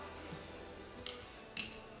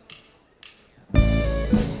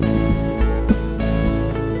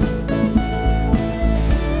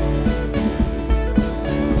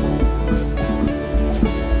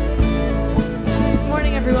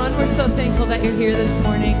that you're here this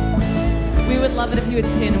morning. We would love it if you would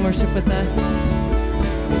stand and worship with us.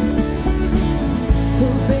 Who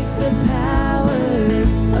breaks the power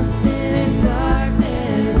of sin and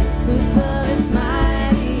darkness, whose love is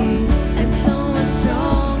mighty and so much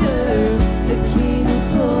stronger, the King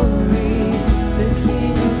of glory, the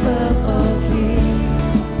King above all kings,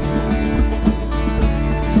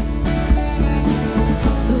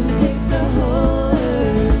 who shakes the whole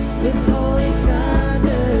earth with holy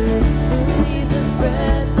thunder, who leaves us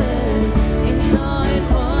breathless in awe and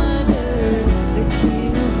wonder, the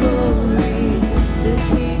King of glory, the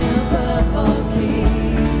King above all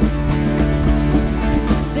kings.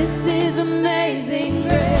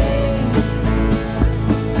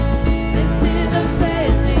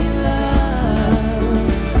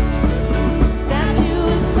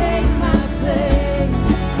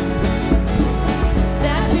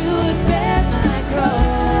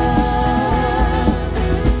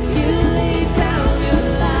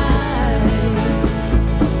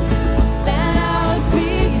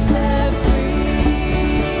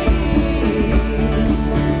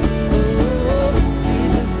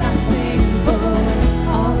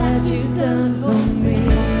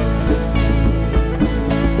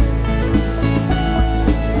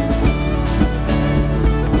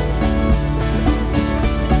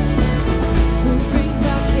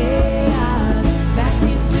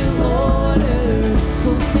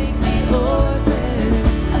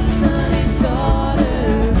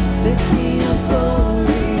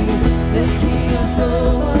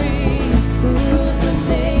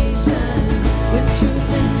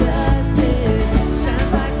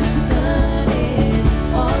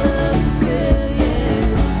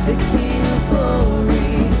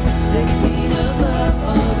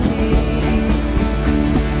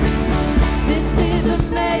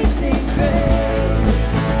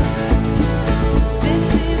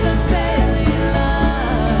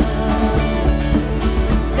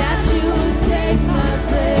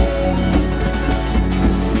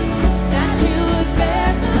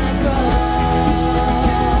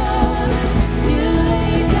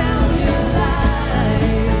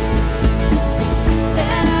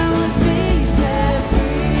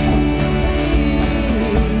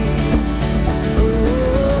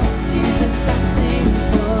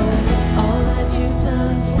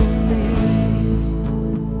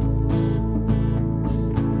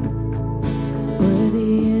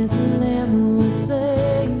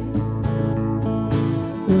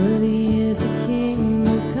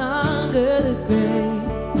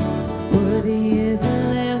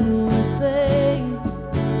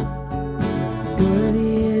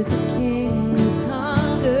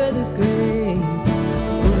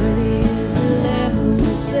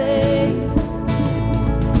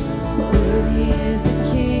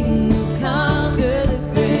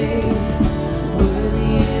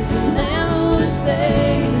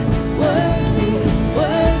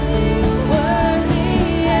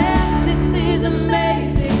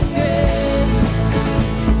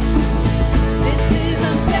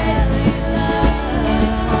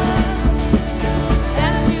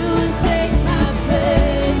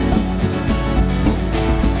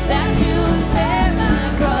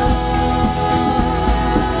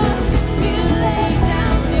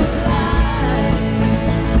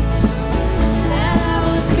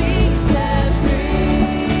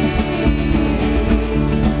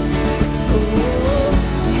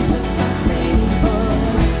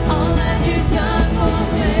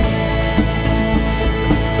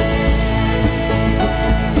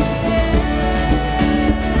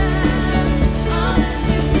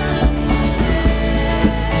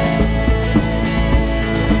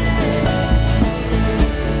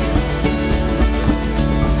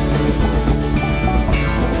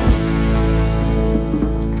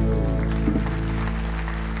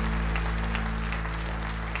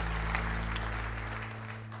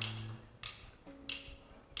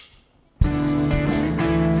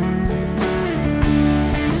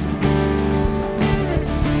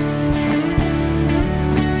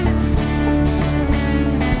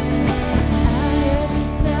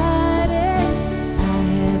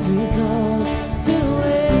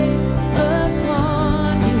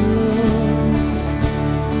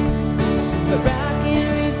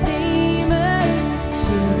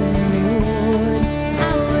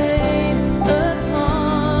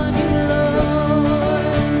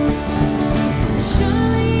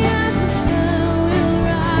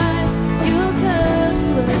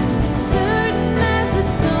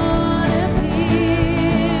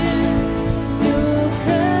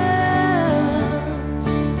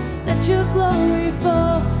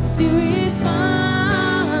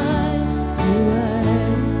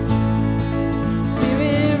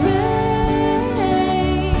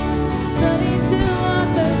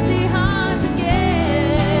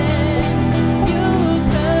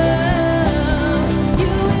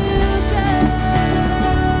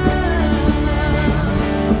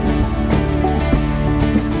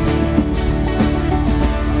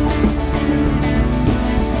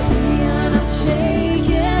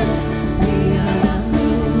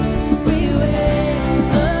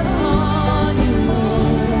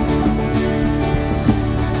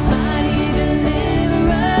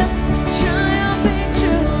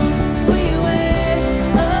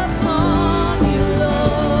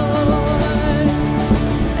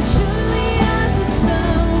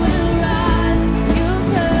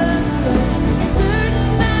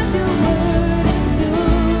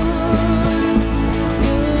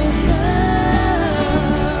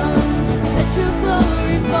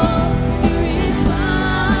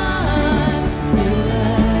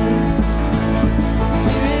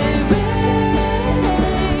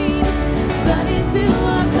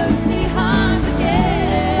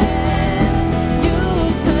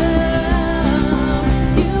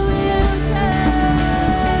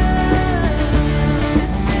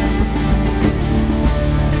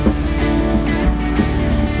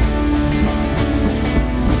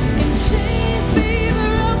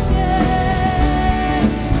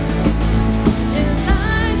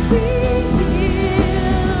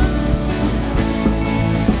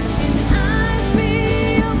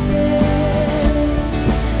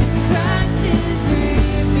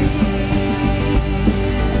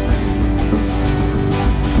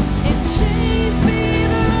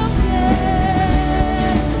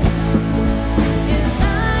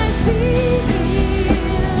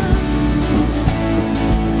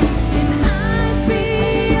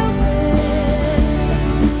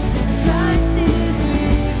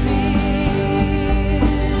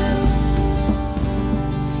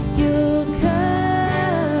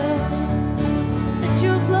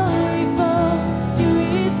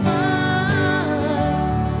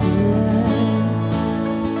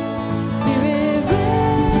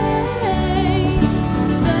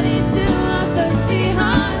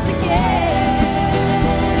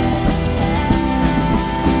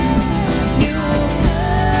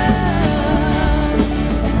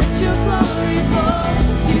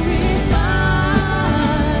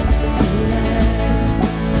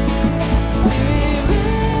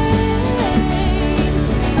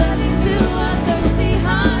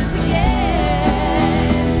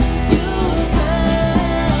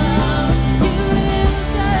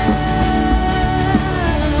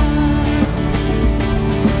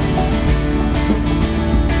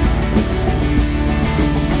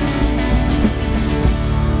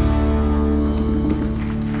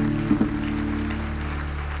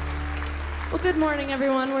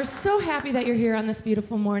 we're so happy that you're here on this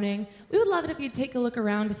beautiful morning. We would love it if you'd take a look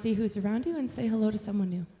around to see who's around you and say hello to someone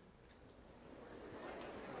new.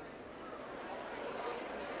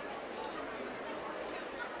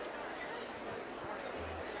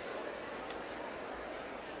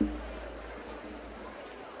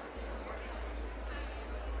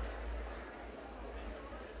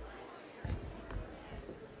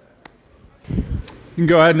 You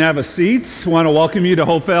can go ahead and have a seat. I want to welcome you to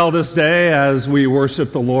Hopevale this day as we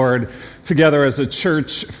worship the Lord together as a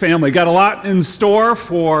church family. Got a lot in store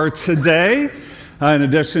for today. In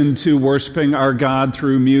addition to worshiping our God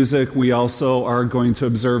through music, we also are going to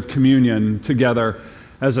observe communion together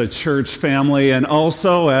as a church family. And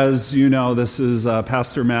also, as you know, this is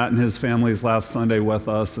Pastor Matt and his family's last Sunday with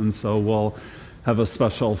us, and so we'll have a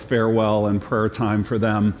special farewell and prayer time for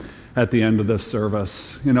them at the end of this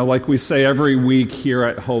service. You know, like we say every week here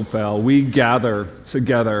at Hopevale, we gather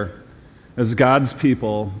together as God's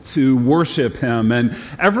people to worship Him, and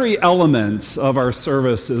every element of our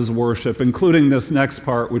service is worship, including this next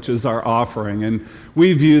part, which is our offering. And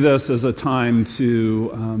we view this as a time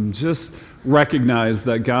to just recognize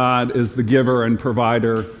that God is the giver and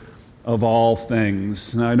provider of all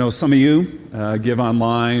things. And I know some of you give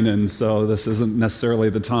online, and so this isn't necessarily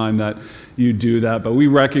the time that you do that, but we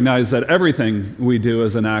recognize that everything we do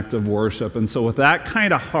is an act of worship. And so with that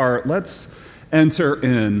kind of heart, let's enter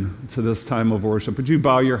into this time of worship. Would you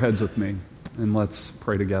bow your heads with me, and let's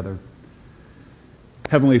pray together.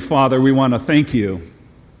 Heavenly Father, we want to thank you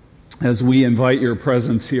as we invite your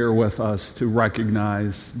presence here with us to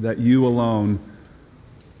recognize that you alone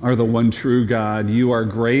are the one true God. You are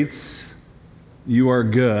great, you are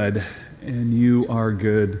good, and you are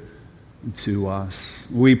good to us.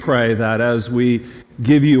 We pray that as we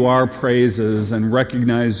give you our praises and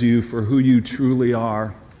recognize you for who you truly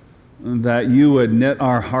are, that you would knit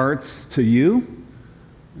our hearts to you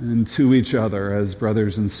and to each other as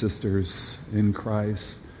brothers and sisters in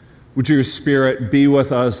Christ. Would your Spirit be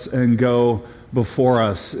with us and go before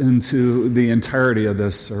us into the entirety of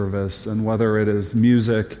this service, and whether it is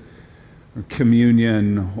music or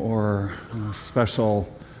communion or a special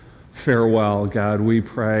farewell, God, we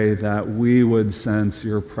pray that we would sense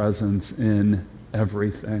your presence in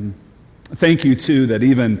everything. Thank you, too, that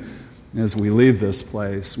even as we leave this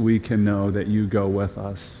place, we can know that you go with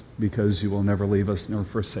us, because you will never leave us nor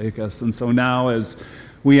forsake us. And so now, as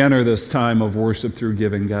we enter this time of worship through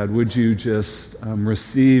giving, God, would you just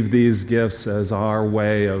receive these gifts as our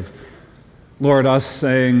way of, Lord, us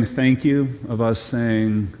saying thank you, of us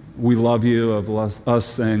saying we love you, of us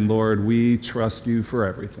saying, Lord, we trust you for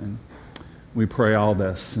everything. We pray all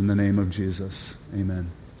this in the name of Jesus.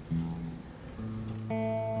 Amen.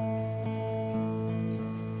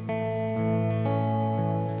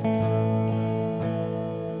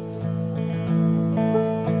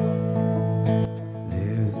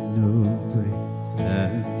 There's no place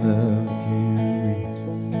that His love can reach.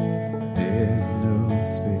 There's no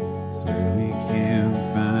space where we can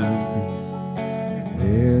find peace.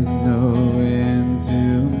 There's no end to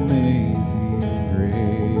amazing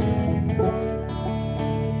grace.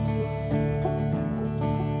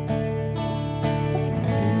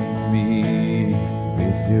 Take me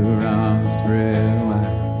with your arms spread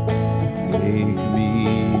wide. Take me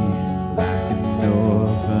like an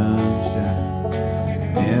orphan child.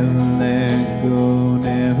 Never let go,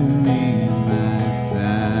 never leave my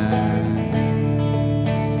side.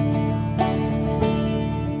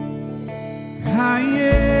 I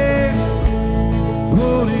am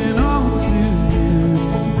holding on to you.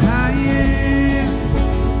 I am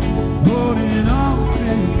holding on to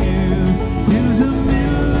you. In the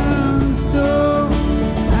middle of the storm,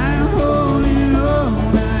 I'm holding on.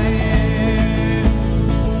 I am.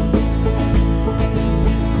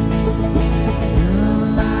 Girl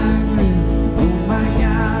like this, oh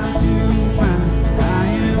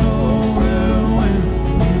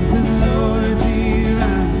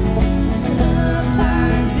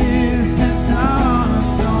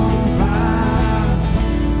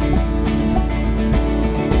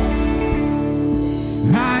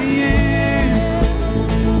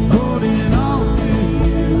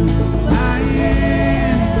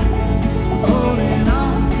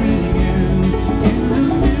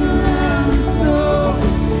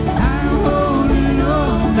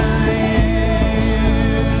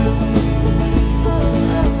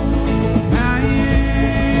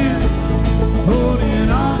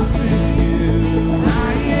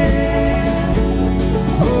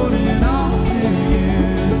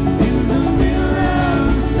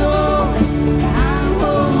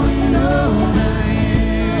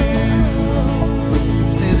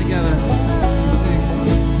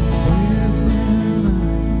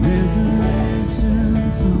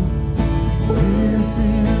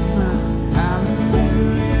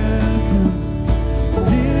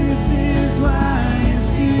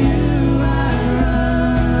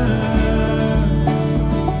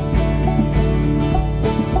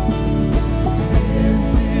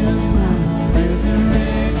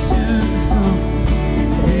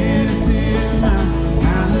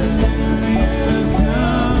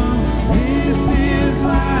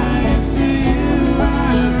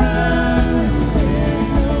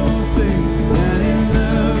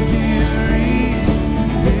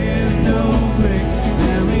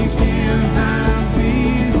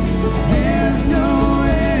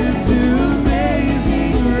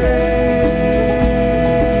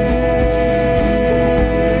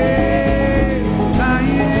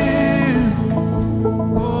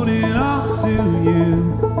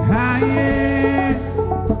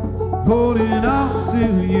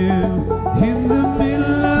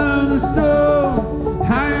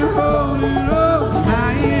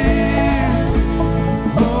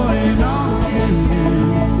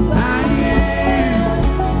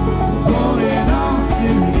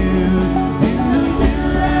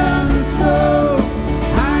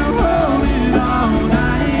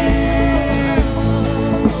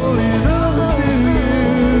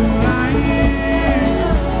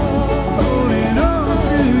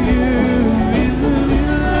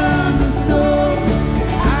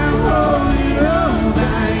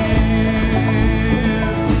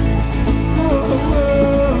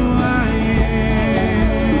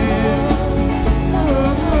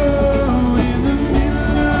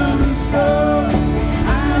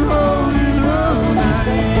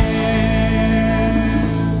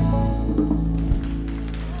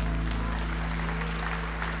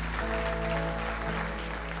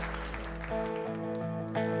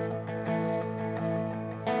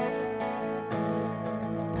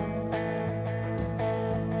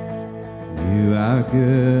You are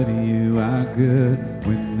good, you are good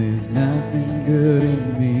when there's nothing good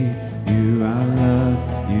in me. You are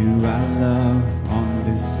love on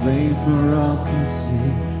display for all to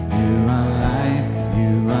see. You are light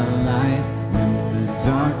when the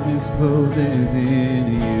darkness closes in.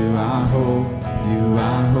 You are hope, you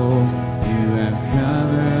have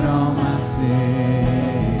covered all my sin.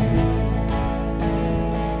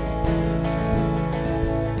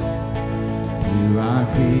 You are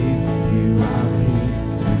peace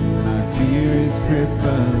when my fear is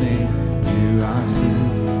crippling. You are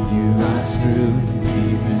true,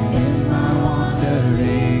 even in my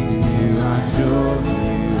wandering. You are joy,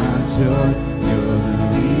 you're the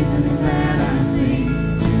reason that I sing.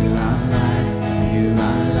 You are light, in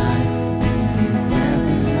you death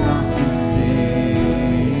is lost its sting.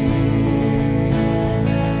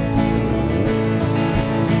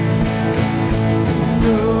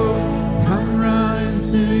 Oh, I'm running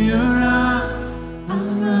to your arms, I'm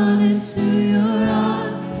running to your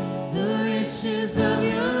arms. The riches of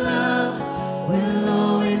your love will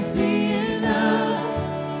always be enough.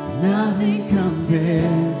 nothing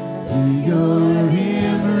compares to your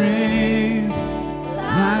embrace.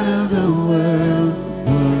 Light of the world,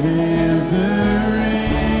 forever reign.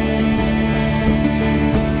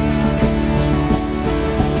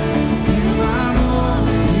 You are more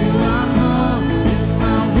than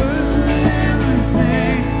my words will ever say.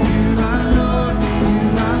 You are Lord,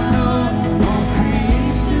 all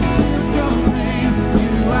creation will proclaim.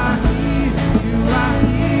 You are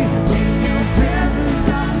here, in your presence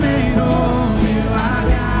I'm made whole. You are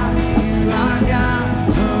God,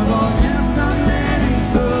 of all else I'm letting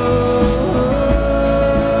go.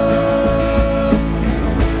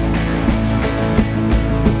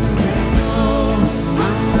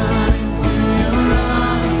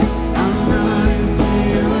 I'm running to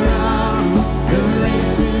your arms, the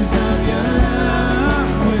riches of your love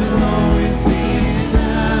will always be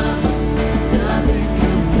enough. Nothing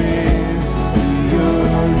compares to your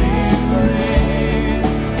embrace.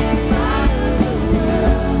 Light of the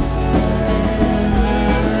world, forever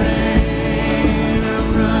reign. I'm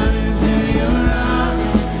running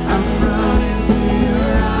to your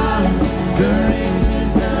arms, the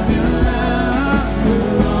riches of your love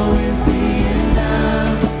will always be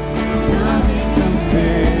enough. Nothing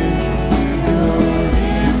compares to your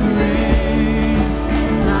embrace.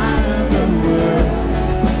 Light of the world,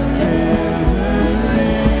 forever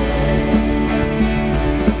reign.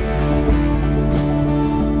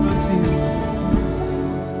 Unto you,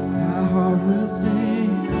 our heart will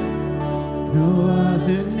sing, no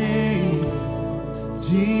other name,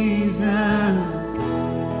 Jesus.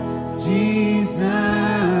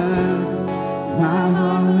 My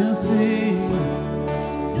heart will sing,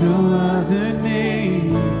 no other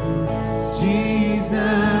name, Jesus.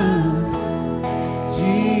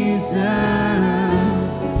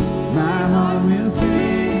 My heart will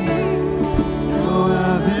sing, no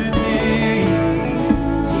other name,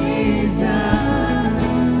 Jesus.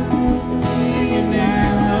 Sing it now,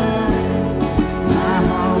 Lord. My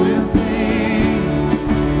heart will sing,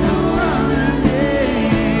 no other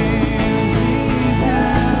name, Jesus.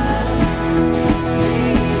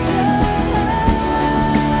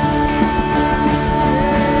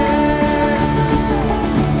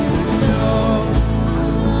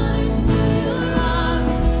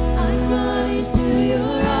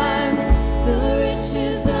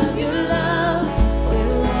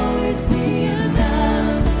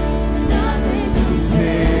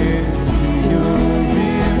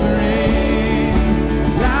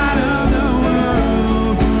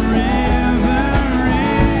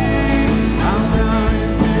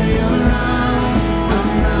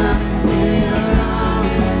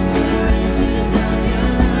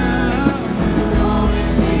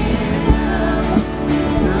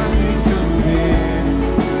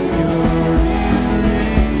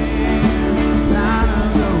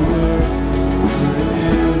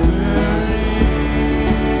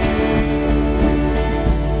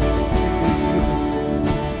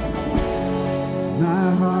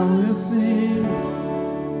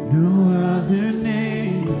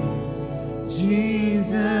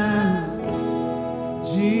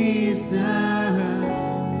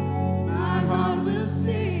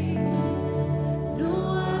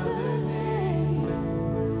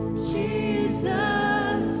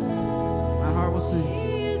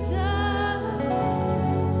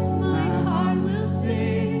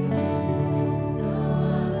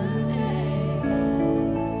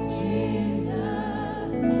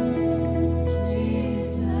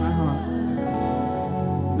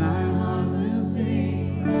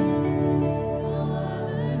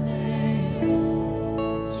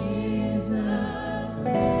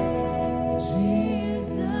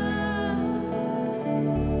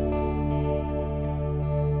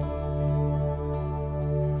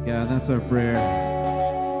 That's our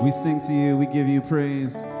prayer. We sing to you, we give you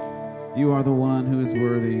praise. You are the one who is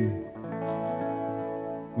worthy.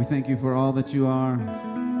 We thank you for all that you are,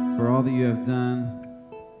 for all that you have done.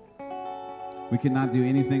 We could not do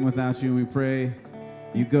anything without you, and we pray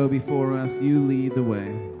you go before us, you lead the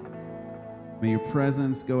way. May your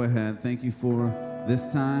presence go ahead. Thank you for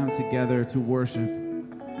this time together to worship.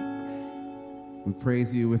 We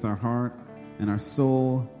praise you with our heart and our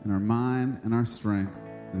soul and our mind and our strength.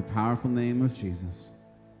 In the powerful name of Jesus.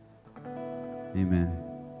 Amen.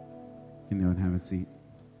 You can go and have a seat.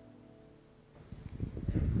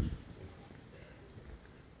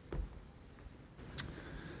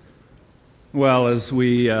 Well, as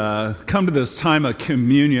we come to this time of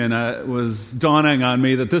communion, it was dawning on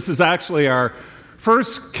me that this is actually our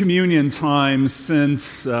first communion time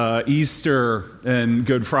since Easter and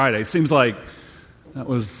Good Friday. Seems like that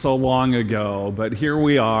was so long ago, but here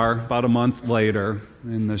we are, about a month later,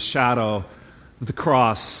 in the shadow of the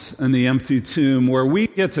cross and the empty tomb, where we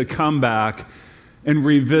get to come back and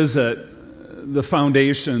revisit the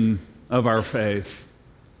foundation of our faith.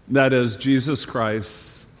 That is Jesus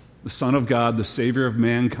Christ, the Son of God, the Savior of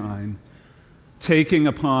mankind, taking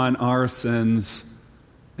upon our sins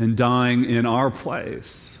and dying in our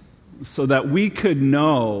place so that we could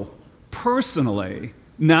know personally,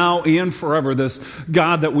 now and forever, this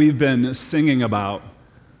God that we've been singing about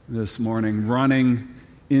this morning, running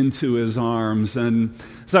into his arms. And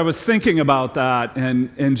as I was thinking about that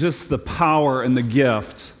and just the power and the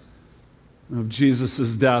gift of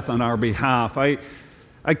Jesus' death on our behalf, I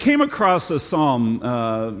came across a psalm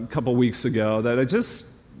a couple weeks ago that I just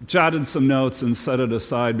jotted some notes and set it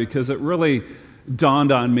aside because it really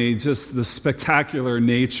dawned on me just the spectacular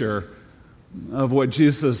nature of what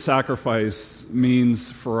Jesus' sacrifice means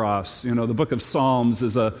for us. You know, the book of Psalms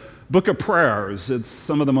is a book of prayers. It's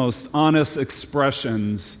some of the most honest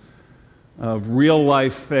expressions of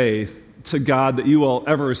real-life faith to God that you will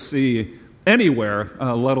ever see anywhere,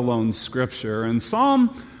 let alone Scripture. And Psalm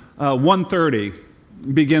 130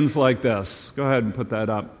 begins like this. Go ahead and put that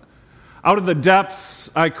up. Out of the depths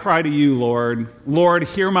I cry to you, Lord. Lord,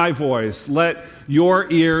 hear my voice. Let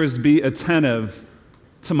your ears be attentive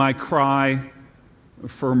to my cry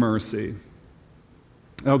for mercy.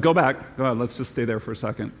 Oh, go back. Go ahead. Let's just stay there for a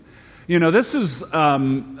second. You know, this is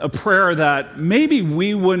a prayer that maybe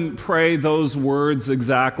we wouldn't pray those words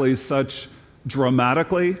exactly such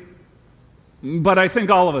dramatically, but I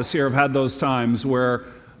think all of us here have had those times where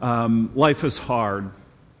life is hard,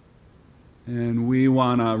 and we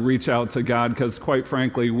want to reach out to God because, quite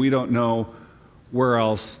frankly, we don't know where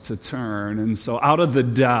else to turn. And so out of the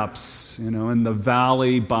depths, you know, in the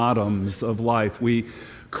valley bottoms of life, we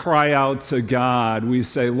cry out to God. We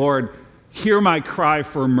say, Lord, hear my cry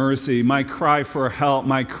for mercy, my cry for help,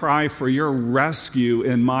 my cry for your rescue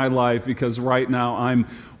in my life, because right now I'm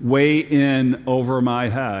way in over my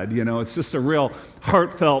head. You know, it's just a real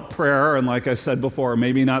heartfelt prayer, and like I said before,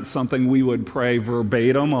 maybe not something we would pray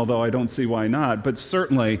verbatim, although I don't see why not, but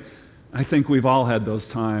certainly I think we've all had those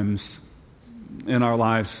times in our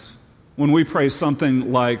lives when we pray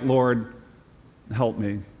something like, Lord, help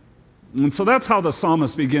me. And so that's how the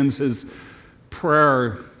psalmist begins his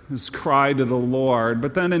prayer, his cry to the Lord.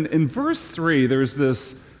 But then in verse 3, there's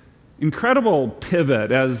this incredible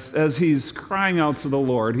pivot as he's crying out to the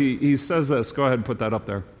Lord. He says this. Go ahead and put that up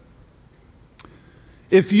there.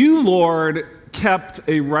 If you, Lord, kept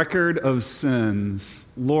a record of sins,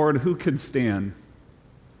 Lord, who could stand?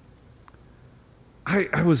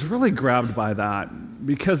 I was really grabbed by that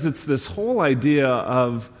because it's this whole idea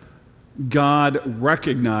of God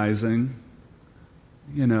recognizing,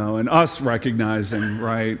 you know, and us recognizing,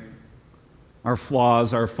 right, our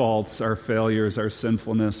flaws, our faults, our failures, our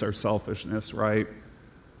sinfulness, our selfishness, right?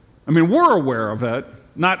 I mean, we're aware of it.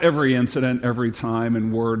 Not every incident, every time,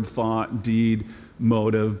 in word, thought, deed,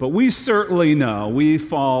 motive, but we certainly know we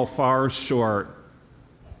fall far short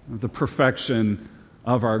of the perfection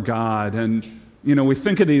of our God. And, you know, we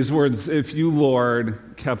think of these words, if you,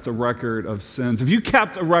 Lord, kept a record of sins. If you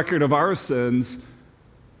kept a record of our sins,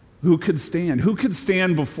 who could stand? Who could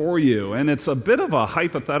stand before you? And it's a bit of a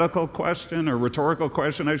hypothetical question, or rhetorical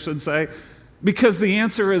question, I should say, because the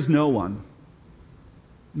answer is no one.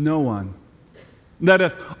 No one. That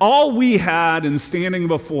if all we had in standing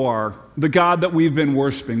before the God that we've been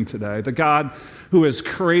worshiping today, the God who has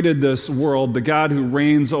created this world, the God who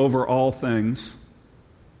reigns over all things,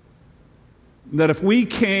 that if we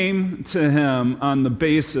came to him on the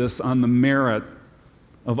basis, on the merit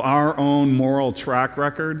of our own moral track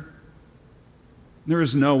record, there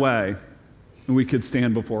is no way we could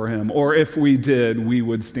stand before him. Or if we did, we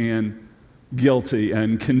would stand guilty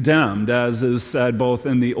and condemned, as is said both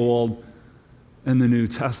in the Old and the New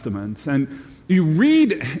Testaments. And you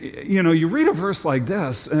read a verse like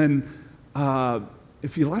this, and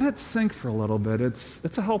if you let it sink for a little bit,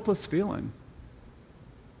 it's a helpless feeling.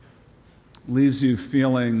 Leaves you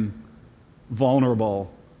feeling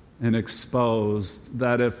vulnerable and exposed,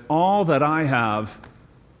 that if all that I have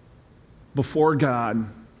before God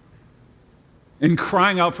and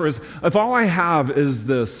crying out for if all I have is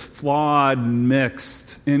this flawed,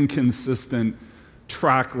 mixed, inconsistent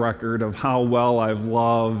track record of how well I've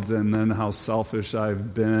loved and then how selfish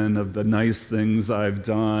I've been, of the nice things I've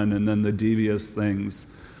done and then the devious things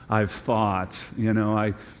I've thought.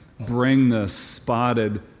 I bring this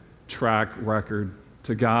spotted track record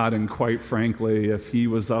to God, and quite frankly, if He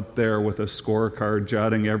was up there with a scorecard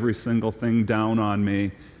jotting every single thing down on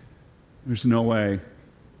me, there's no way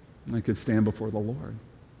I could stand before the Lord.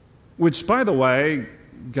 Which, by the way,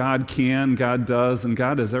 God can, God does, and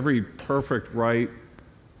God has every perfect right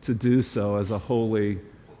to do so as a holy,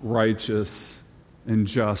 righteous, and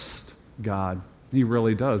just God. He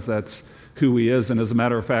really does. That's who He is. And as a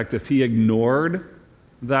matter of fact, if He ignored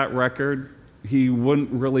that record, He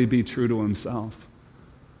wouldn't really be true to Himself.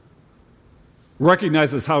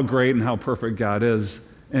 Recognizes how great and how perfect God is,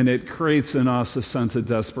 and it creates in us a sense of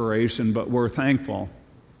desperation, but we're thankful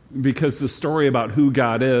because the story about who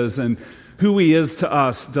God is and who He is to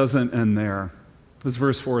us doesn't end there. This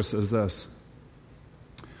verse 4 says this: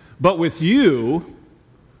 "But with you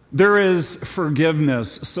there is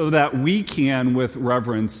forgiveness, so that we can with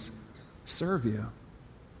reverence serve you."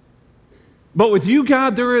 But with you,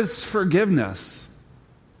 God, there is forgiveness.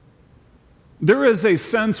 There is a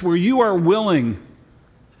sense where you are willing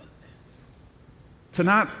to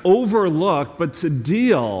not overlook, but to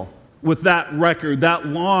deal with that record, that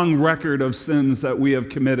long record of sins that we have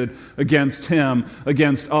committed against Him,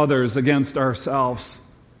 against others, against ourselves,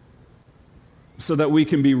 so that we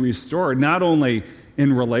can be restored, not only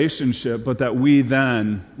in relationship, but that we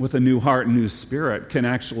then, with a new heart and new spirit, can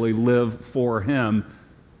actually live for Him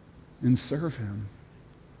and serve Him.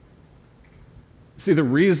 See, the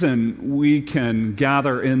reason we can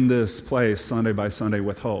gather in this place Sunday by Sunday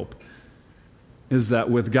with hope is that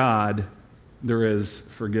with God, there is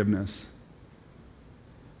forgiveness.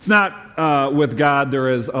 It's not with God there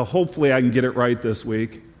is a hopefully I can get it right this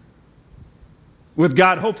week. With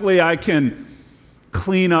God, hopefully I can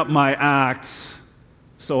clean up my acts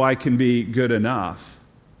so I can be good enough.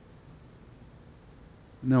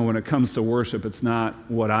 No, when it comes to worship, it's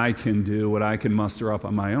not what I can do, what I can muster up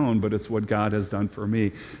on my own, but it's what God has done for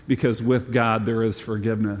me. Because with God, there is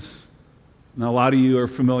forgiveness. Now, a lot of you are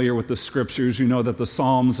familiar with the Scriptures. You know that the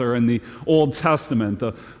Psalms are in the Old Testament,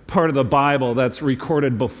 the part of the Bible that's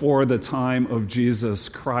recorded before the time of Jesus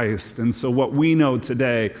Christ. And so what we know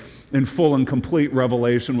today in full and complete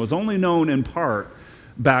revelation was only known in part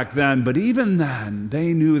back then. But even then,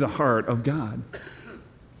 they knew the heart of God.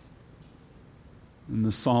 And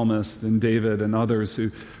the psalmist and David and others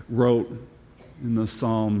who wrote in the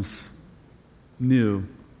Psalms knew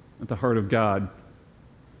that the heart of God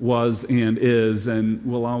was and is and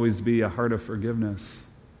will always be a heart of forgiveness,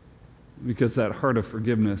 because that heart of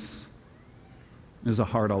forgiveness is a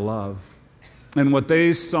heart of love. And what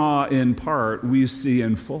they saw in part, we see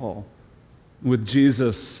in full with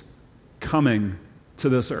Jesus coming to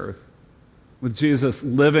this earth, with Jesus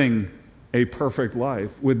living a perfect life,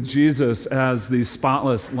 with Jesus as the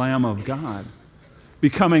spotless Lamb of God,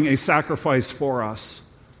 becoming a sacrifice for us,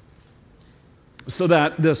 so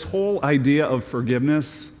that this whole idea of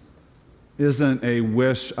forgiveness isn't a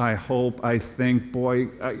wish, I hope, I think, boy,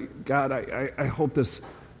 God, I hope this.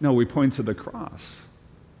 No, we point to the cross.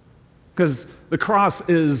 Because the cross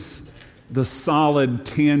is the solid,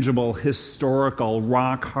 tangible, historical,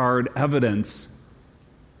 rock-hard evidence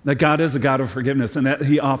that God is a God of forgiveness and that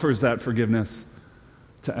He offers that forgiveness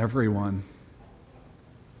to everyone.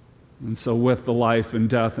 And so with the life and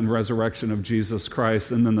death and resurrection of Jesus Christ,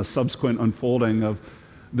 and then the subsequent unfolding of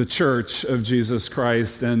the church of Jesus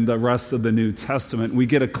Christ and the rest of the New Testament, we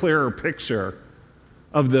get a clearer picture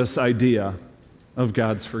of this idea of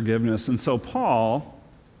God's forgiveness. And so Paul,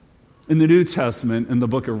 in the New Testament, in the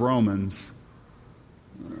book of Romans,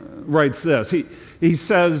 writes this. He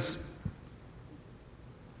says,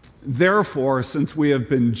 "Therefore, since we have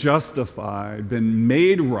been justified, been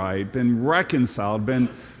made right, been reconciled, been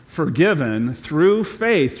forgiven through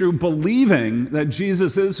faith, through believing that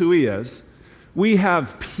Jesus is who He is, we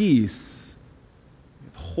have peace,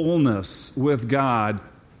 wholeness with God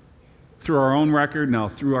through our own record, now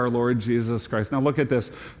through our Lord Jesus Christ." Now look at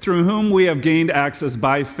this. "Through whom we have gained access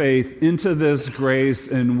by faith into this grace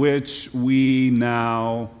in which we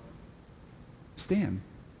now stand.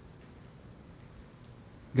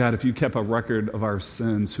 God, if you kept a record of our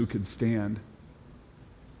sins, who could stand?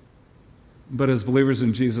 But as believers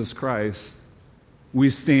in Jesus Christ, we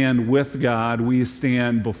stand with God, we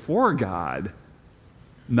stand before God,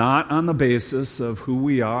 not on the basis of who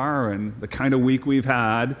we are and the kind of week we've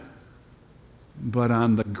had, but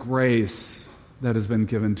on the grace that has been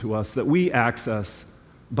given to us that we access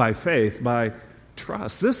by faith, by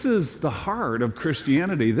trust. This is the heart of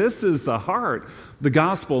Christianity. This is the heart, the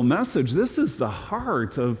gospel message. This is the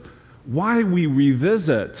heart of why we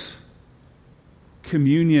revisit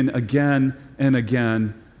communion again and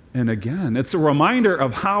again and again. It's a reminder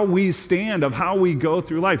of how we stand, of how we go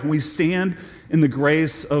through life. We stand in the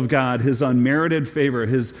grace of God, His unmerited favor,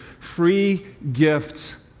 His free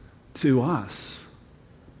gift to us.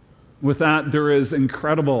 With that, there is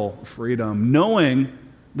incredible freedom, knowing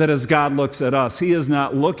that as God looks at us, He is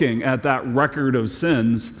not looking at that record of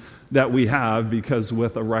sins that we have, because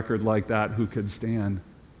with a record like that, who could stand?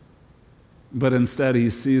 But instead, He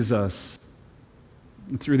sees us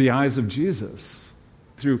through the eyes of Jesus,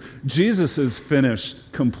 through Jesus' finished,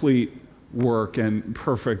 complete work and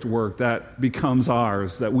perfect work that becomes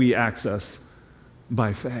ours, that we access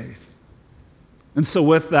by faith. And so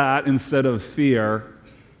with that, instead of fear,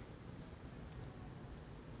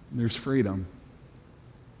 there's freedom.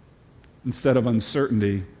 Instead of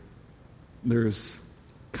uncertainty, there's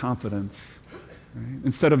confidence. Right?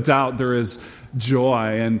 Instead of doubt, there is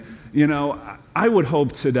joy. And, you know, I would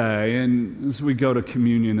hope today, and as we go to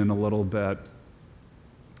communion in a little bit,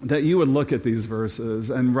 that you would look at these verses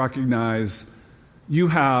and recognize you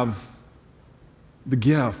have the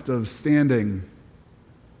gift of standing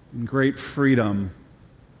in great freedom,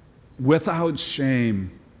 without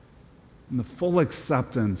shame, in the full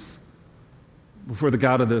acceptance before the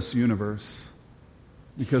God of this universe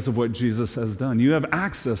because of what Jesus has done. You have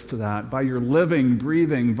access to that by your living,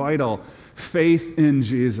 breathing, vital faith in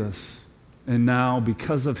Jesus. And now,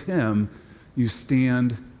 because of Him, you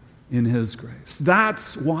stand in His grace.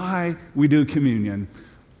 That's why we do communion.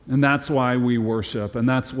 And that's why we worship. And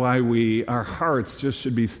that's why our hearts just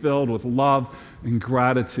should be filled with love and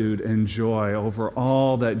gratitude and joy over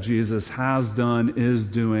all that Jesus has done, is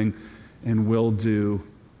doing, and will do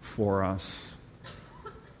for us.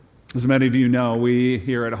 As many of you know, we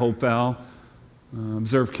here at Hopevale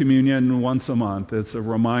observe communion once a month. It's a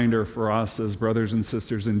reminder for us as brothers and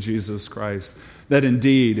sisters in Jesus Christ that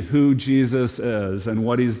indeed who Jesus is and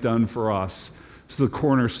what He's done for us is the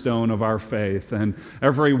cornerstone of our faith. And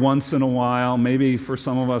every once in a while, maybe for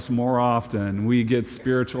some of us more often, we get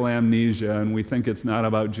spiritual amnesia and we think it's not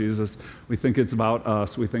about Jesus. We think it's about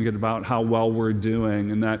us. We think it's about how well we're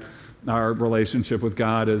doing, and that our relationship with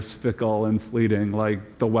God is fickle and fleeting,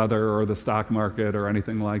 like the weather or the stock market or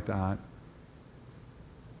anything like that.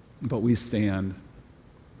 But we stand.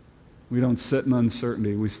 We don't sit in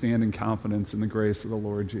uncertainty. We stand in confidence in the grace of the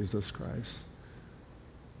Lord Jesus Christ.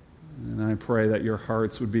 And I pray that your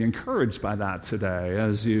hearts would be encouraged by that today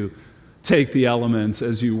as you take the elements,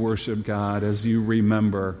 as you worship God, as you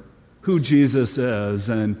remember who Jesus is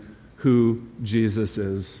and who Jesus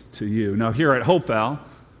is to you. Now, here at Hopevale,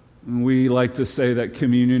 we like to say that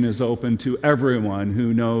communion is open to everyone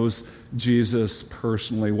who knows Jesus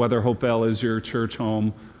personally, whether Hopevale is your church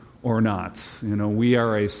home or not. You know, we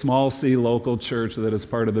are a small C local church that is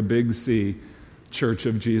part of the Big C Church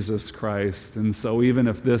of Jesus Christ. And so even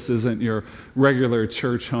if this isn't your regular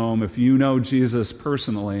church home, if you know Jesus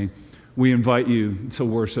personally, we invite you to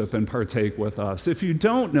worship and partake with us. If you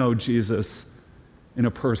don't know Jesus in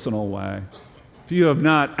a personal way, if you have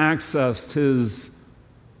not accessed His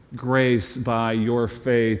grace by your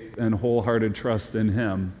faith and wholehearted trust in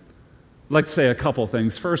Him, I'd like to say a couple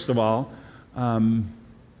things. First of all,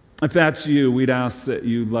 if that's you, we'd ask that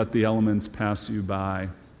you let the elements pass you by.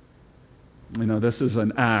 You know, this is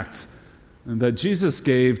an act that Jesus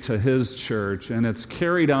gave to His church, and it's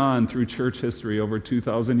carried on through church history over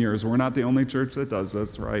 2,000 years. We're not the only church that does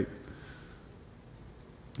this, right?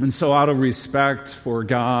 And so out of respect for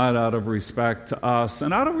God, out of respect to us,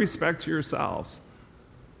 and out of respect to yourselves,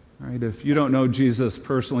 right? If you don't know Jesus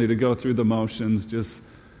personally, to go through the motions just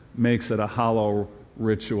makes it a hollow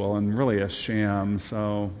ritual and really a sham.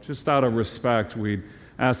 So just out of respect, we'd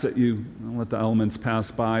ask that you let the elements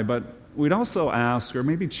pass by, but we'd also ask, or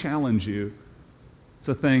maybe challenge you,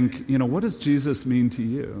 to think, you know, what does Jesus mean to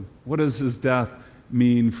you? What does His death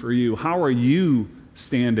mean for you? How are you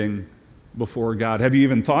standing before God? Have you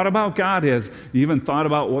even thought about God? Have you even thought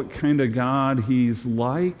about what kind of God He's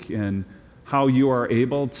like and how you are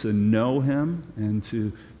able to know Him and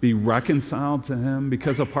to be reconciled to Him?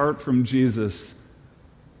 Because apart from Jesus,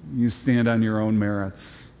 you stand on your own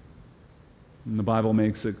merits. And the Bible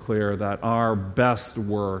makes it clear that our best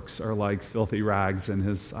works are like filthy rags in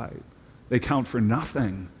his sight. They count for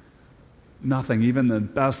nothing. Nothing. Even the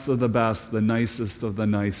best of the best, the nicest of the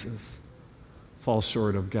nicest, fall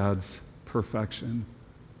short of God's perfection.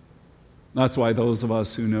 That's why those of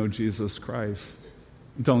us who know Jesus Christ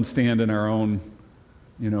don't stand in our own,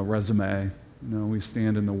 resume. We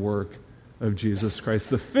stand in the work of Jesus Christ,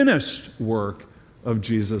 the finished work of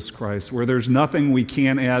Jesus Christ, where there's nothing we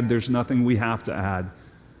can add, there's nothing we have to add,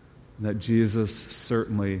 that Jesus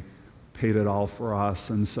certainly paid it all for us.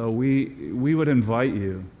 And so we would invite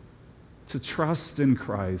you to trust in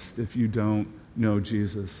Christ if you don't know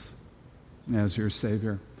Jesus as your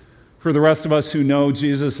Savior. For the rest of us who know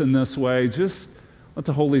Jesus in this way, just let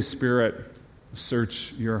the Holy Spirit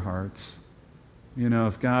search your hearts.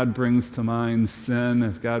 If God brings to mind sin,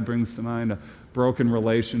 if God brings to mind a broken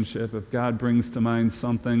relationship, if God brings to mind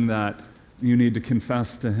something that you need to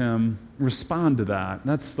confess to Him, respond to that.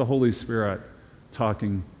 That's the Holy Spirit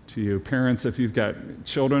talking to you. Parents, if you've got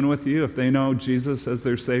children with you, if they know Jesus as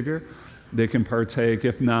their Savior, they can partake.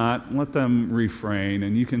 If not, let them refrain,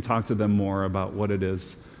 and you can talk to them more about what it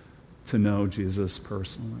is to know Jesus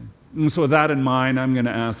personally. And so with that in mind, I'm going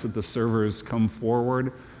to ask that the servers come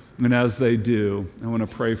forward. And as they do, I want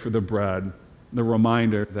to pray for the bread, the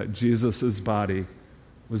reminder that Jesus' body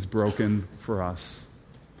was broken for us.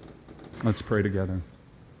 Let's pray together.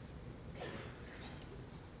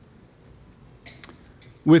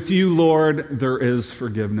 With you, Lord, there is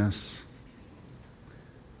forgiveness.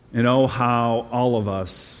 And oh, how all of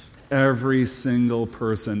us, every single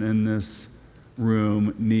person in this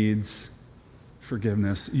room needs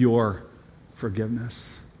forgiveness, your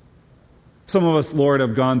forgiveness. Some of us, Lord,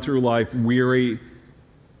 have gone through life weary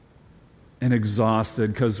and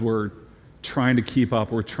exhausted because we're trying to keep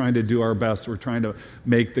up, we're trying to do our best, we're trying to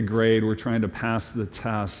make the grade, we're trying to pass the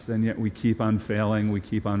test, and yet we keep on failing, we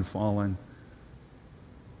keep on falling.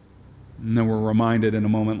 And then we're reminded in a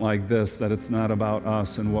moment like this that it's not about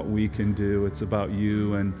us and what we can do, it's about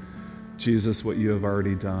you and Jesus, what you have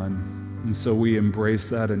already done. And so we embrace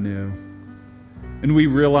that anew. And we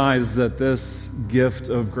realize that this gift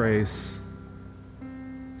of grace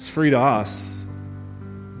is free to us,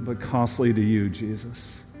 but costly to you,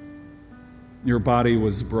 Jesus. Your body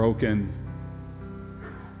was broken.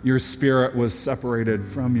 Your spirit was separated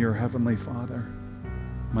from your heavenly Father.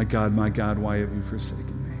 My God, why have you forsaken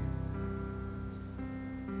me?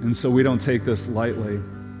 And so we don't take this lightly.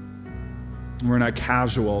 We're not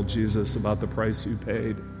casual, Jesus, about the price you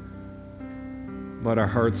paid. But our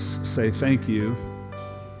hearts say thank you.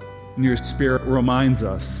 And your Spirit reminds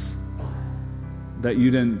us that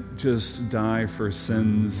you didn't just die for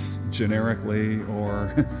sins generically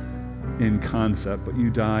or in concept, but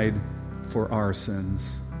you died for our sins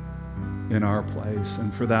in our place.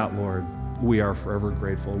 And for that, Lord, we are forever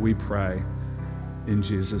grateful. We pray in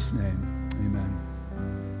Jesus' name. Amen.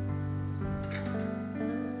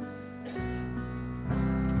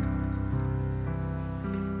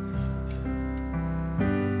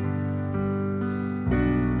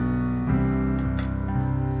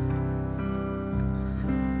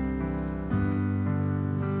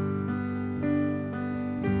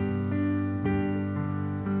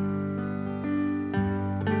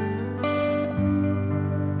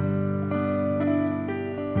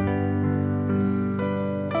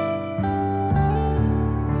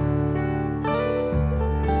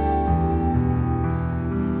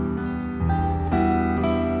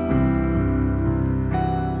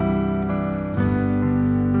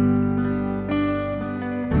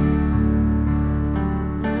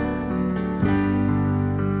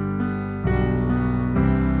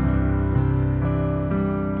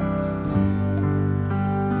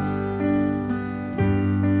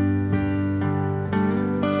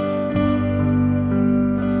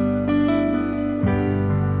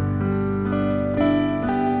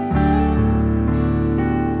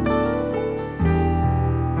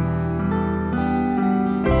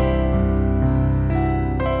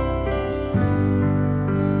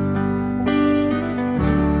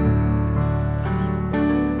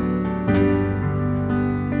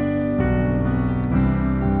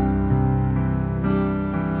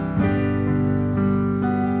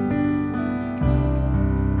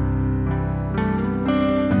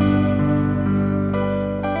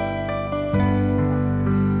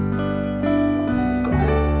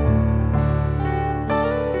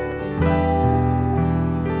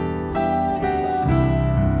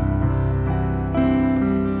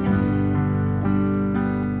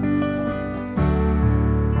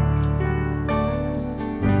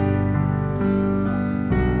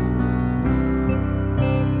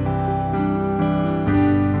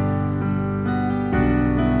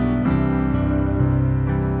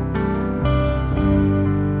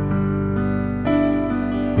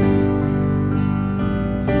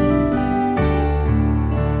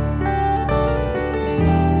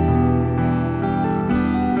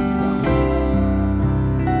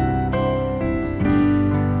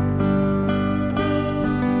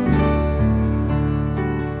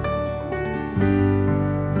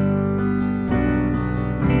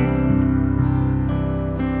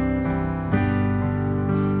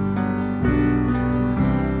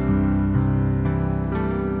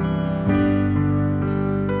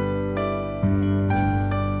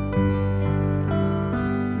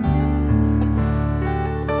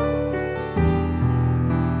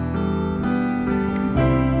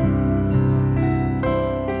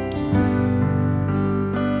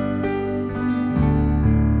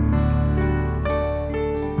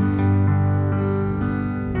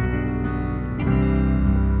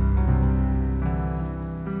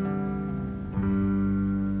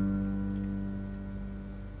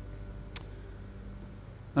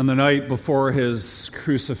 On the night before his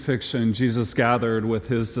crucifixion, Jesus gathered with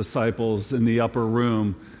his disciples in the upper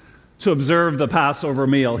room to observe the Passover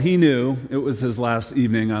meal. He knew it was his last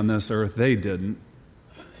evening on this earth. They didn't.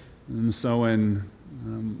 And so in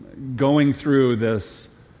going through this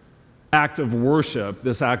act of worship,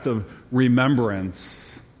 this act of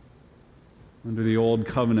remembrance under the old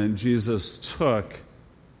covenant, Jesus took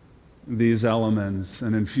these elements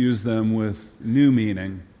and infused them with new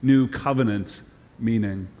meaning, new covenant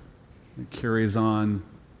meaning that carries on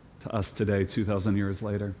to us today, 2,000 years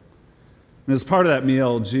later. And as part of that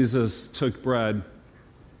meal, Jesus took bread.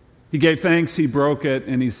 He gave thanks, he broke it,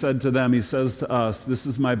 and he said to them, he says to us, "This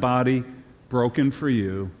is my body broken for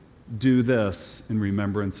you. Do this in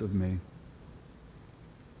remembrance of me."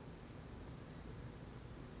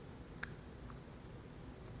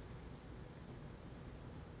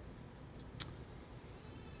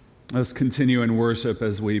 Let's continue in worship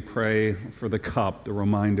as we pray for the cup, the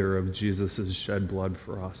reminder of Jesus' shed blood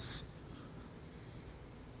for us.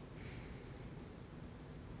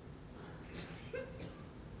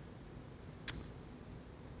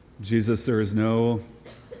 Jesus, there is no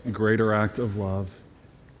greater act of love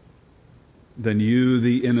than you,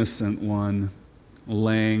 the innocent one,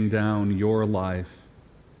 laying down your life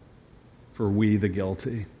for we, the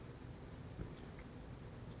guilty.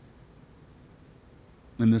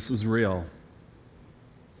 And this is real.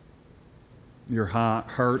 Your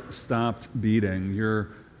heart stopped beating. Your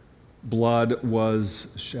blood was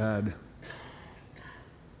shed.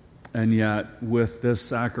 And yet, with this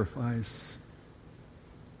sacrifice,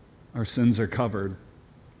 our sins are covered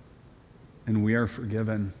and we are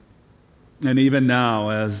forgiven. And even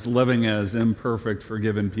now, as living as imperfect,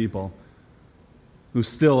 forgiven people who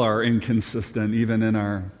still are inconsistent even in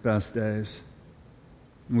our best days,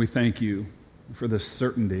 and we thank you for the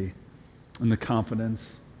certainty and the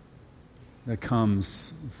confidence that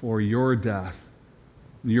comes for your death,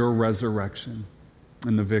 your resurrection,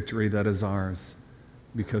 and the victory that is ours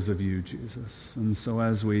because of you, Jesus. And so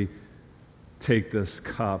as we take this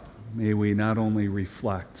cup, may we not only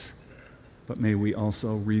reflect, but may we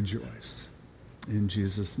also rejoice. In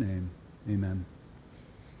Jesus' name, amen.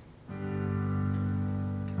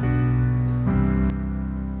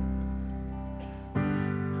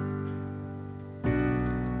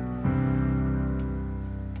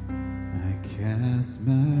 Cast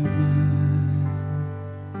my mind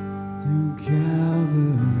to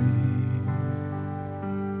Calvary,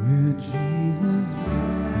 where Jesus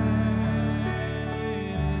bled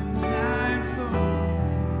and died for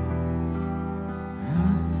me.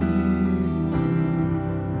 I see His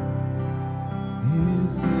wound,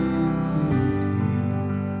 His hands, His feet,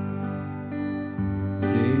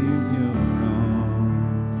 Savior on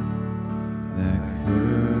that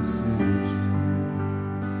cursed tree.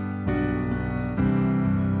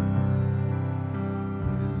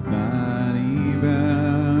 Body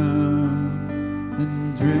bound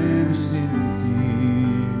and drenched in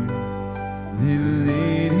tears, they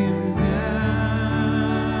laid him down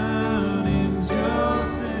in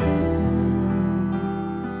Joseph's tomb.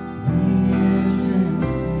 The entrance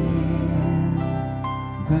seat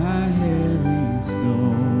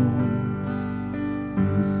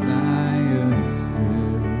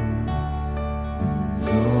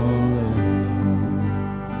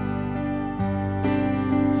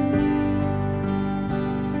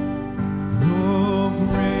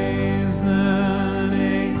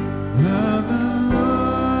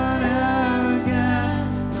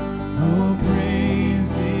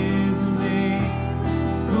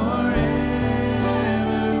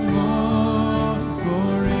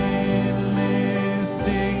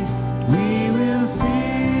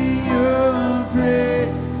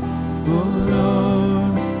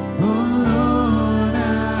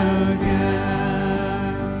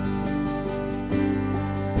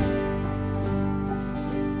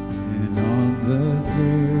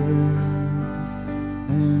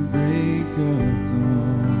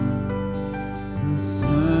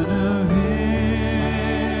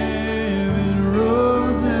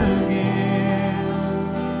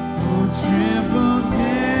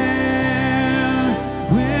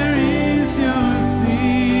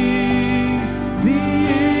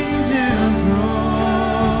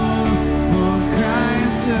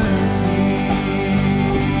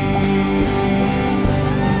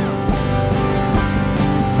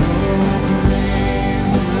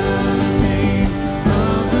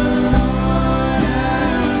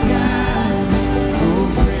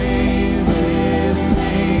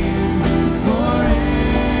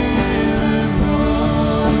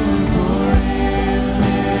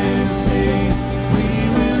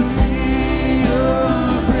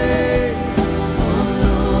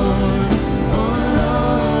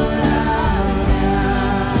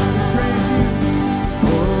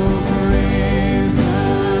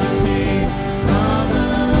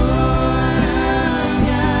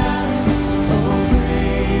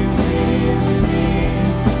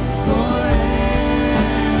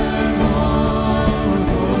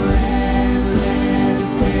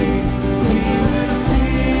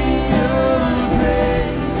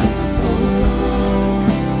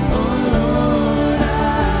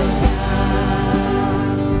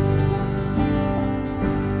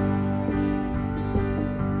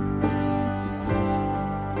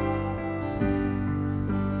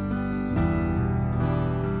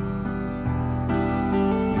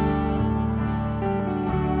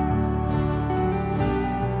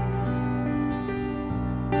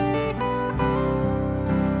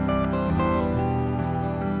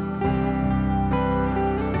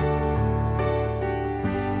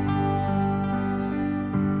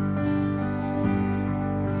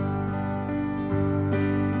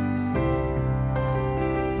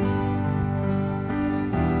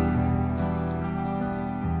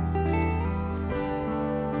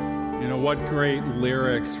what great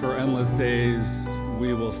lyrics. For endless days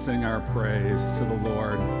we will sing our praise to the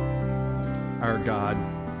Lord, our God.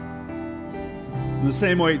 In the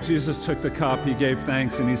same way Jesus took the cup, he gave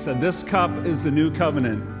thanks, and he said, "This cup is the new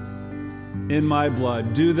covenant in my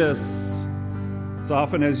blood. Do this as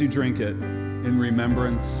often as you drink it in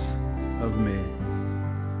remembrance of me."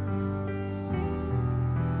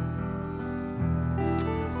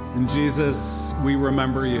 And Jesus, we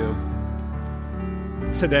remember you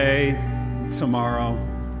today, tomorrow,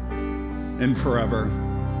 and forever.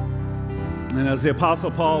 And as the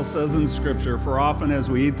Apostle Paul says in Scripture, for often as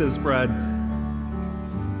we eat this bread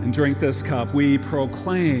and drink this cup, we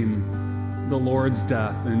proclaim the Lord's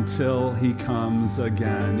death until he comes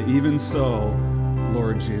again. Even so,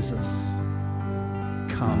 Lord Jesus,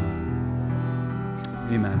 come.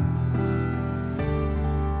 Amen.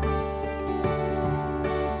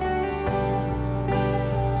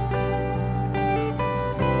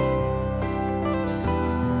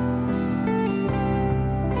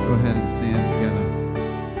 Let's go ahead and stand together.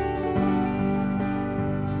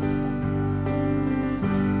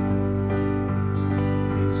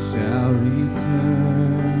 Shall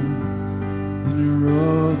return in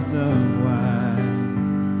robes of white.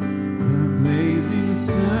 The blazing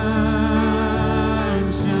sun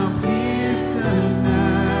shall pierce the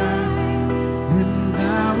night, and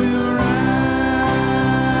I will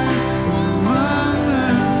rise among the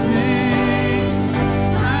saints.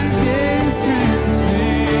 I gaze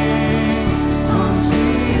transfixed on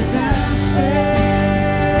Jesus' face.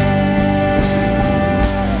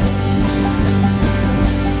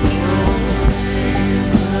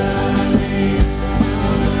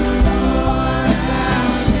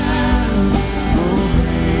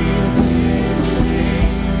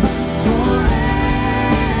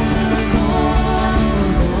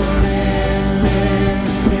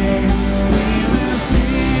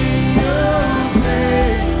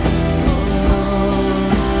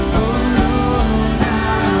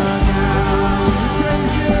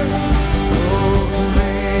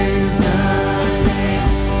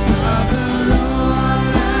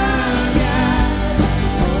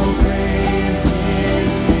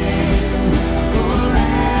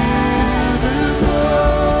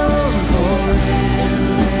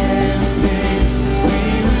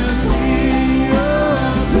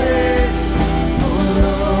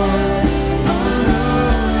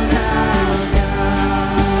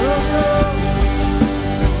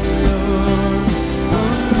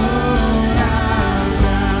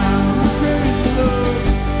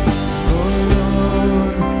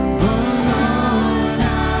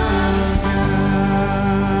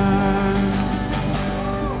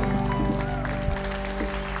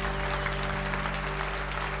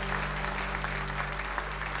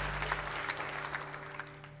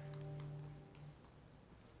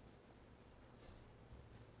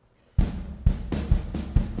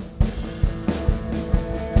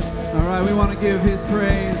 All right, we want to give his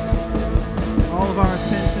praise all of our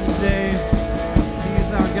attention today. He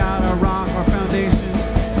is our God, our rock, our foundation.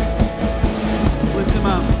 Let's lift him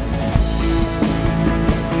up.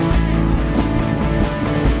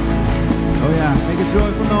 Oh yeah, make a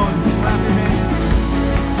joyful noise. Clap your hands.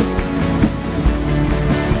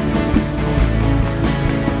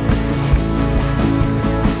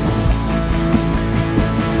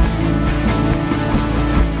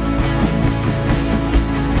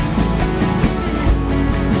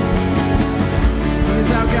 He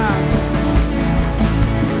is our God.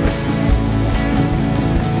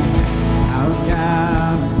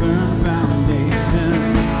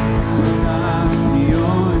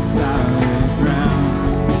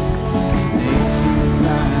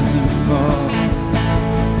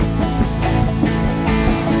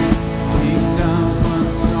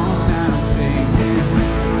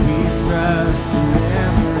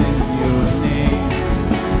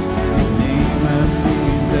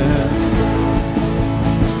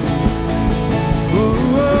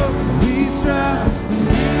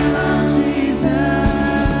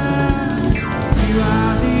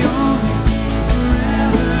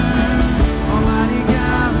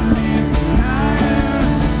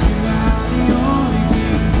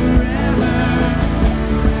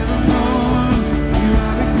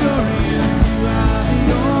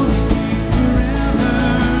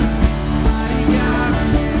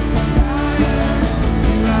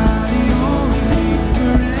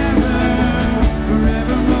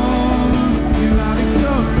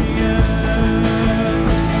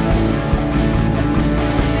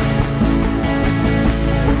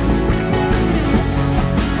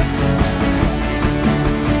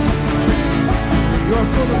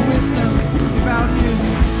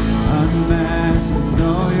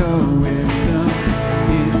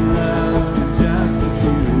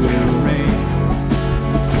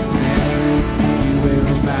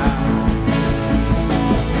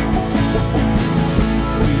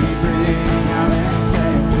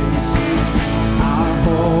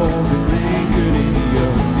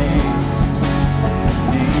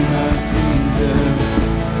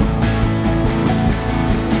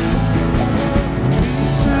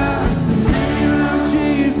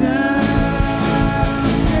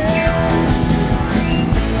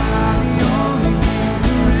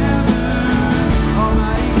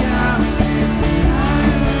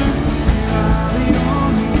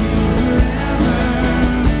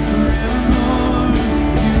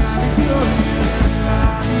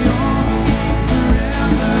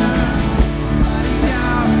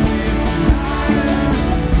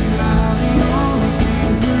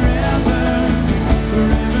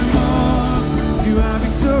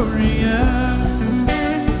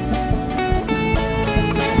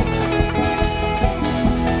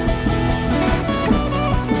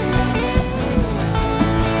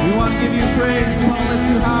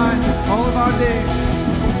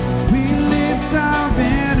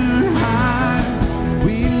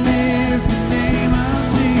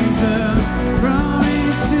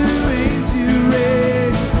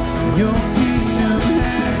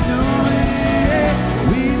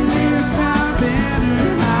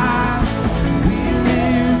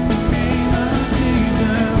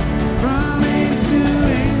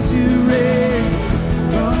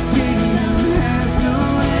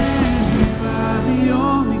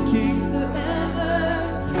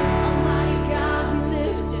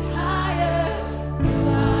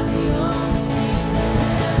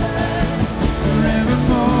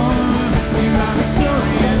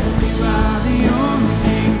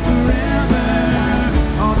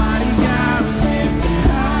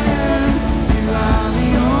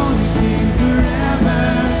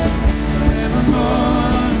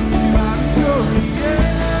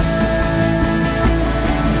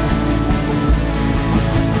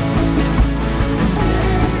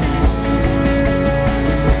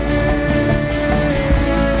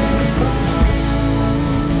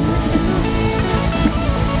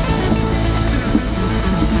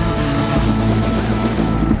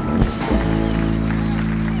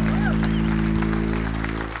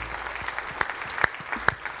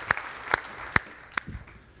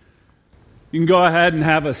 You can go ahead and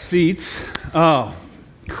have a seat. Oh,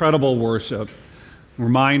 incredible worship.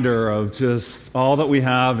 Reminder of just all that we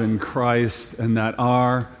have in Christ and that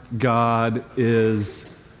our God is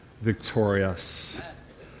victorious.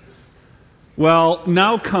 Well,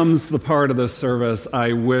 now comes the part of the service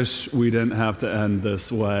I wish we didn't have to end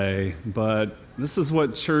this way, but this is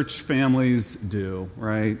what church families do,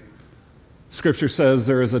 right? Scripture says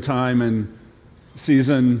there is a time and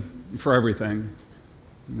season for everything.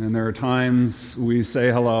 And there are times we say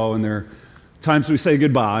hello, and there are times we say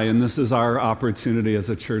goodbye, and this is our opportunity as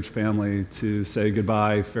a church family to say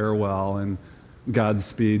goodbye, farewell, and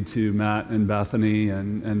Godspeed to Matt and Bethany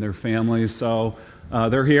and their families. So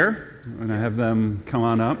they're here, and I have them come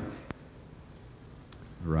on up.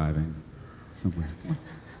 Arriving somewhere.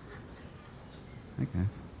 Hi,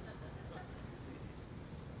 guys.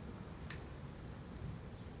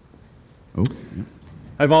 Oh, yeah.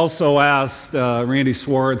 I've also asked Randy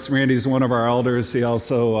Swartz. Randy's one of our elders. He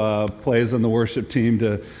also plays in the worship team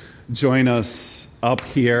to join us up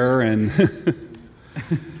here. And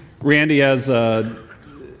Randy has a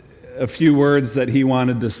few words that he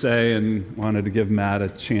wanted to say and wanted to give Matt a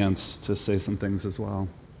chance to say some things as well.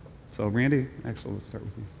 So, Randy, actually, let's start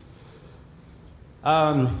with you.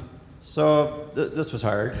 This was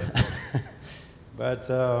hard,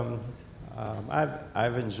 but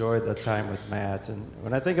I've enjoyed the time with Matt. And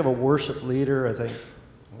when I think of a worship leader, I think,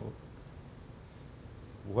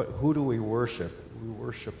 who do we worship? We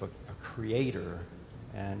worship a creator.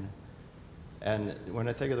 And when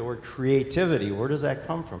I think of the word creativity, where does that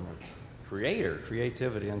come from?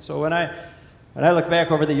 Creativity. And so when I look back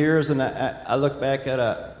over the years and I look back at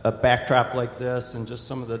a backdrop like this and just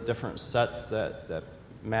some of the different sets that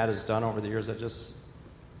Matt has done over the years,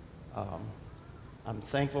 I'm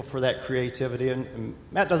thankful for that creativity. And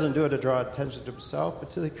Matt doesn't do it to draw attention to himself,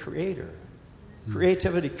 but to the Creator.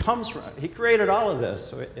 Creativity comes from, he created all of this,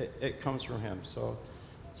 so it comes from him. So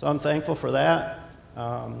I'm thankful for that.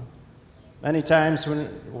 Many times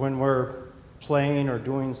when we're playing or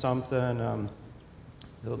doing something,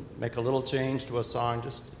 he'll make a little change to a song,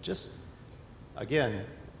 just again,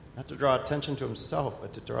 not to draw attention to himself,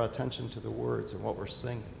 but to draw attention to the words and what we're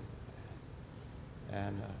singing.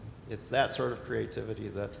 And it's that sort of creativity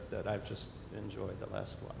that I've just enjoyed the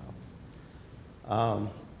last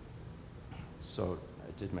while. So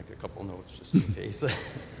I did make a couple notes just in case.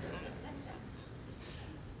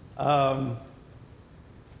 And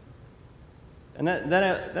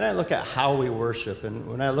then I look at how we worship, and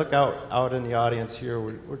when I look out in the audience here,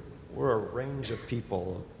 we're a range of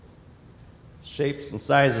people, shapes and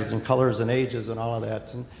sizes and colors and ages and all of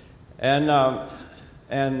that,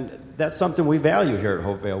 and that's something we value here at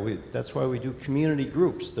Hopevale. That's why we do community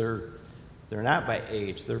groups. They're not by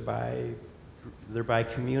age, they're by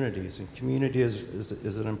communities, and community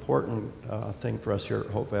is an important thing for us here at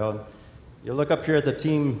Hopevale. You look up here at the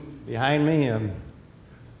team behind me.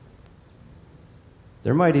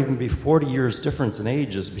 There might even be 40 years difference in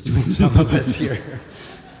ages between some of us here.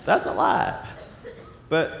 That's a lot.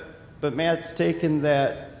 But Matt's taken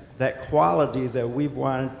that quality that we've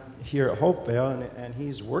wanted here at Hopevale, and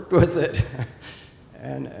he's worked with it.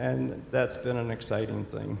 and that's been an exciting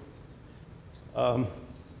thing. And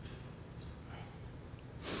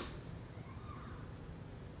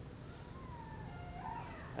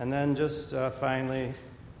then just finally,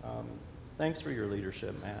 thanks for your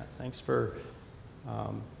leadership, Matt. Thanks for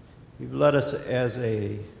you've led us as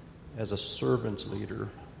a servant leader.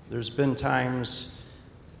 There's been times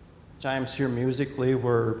here musically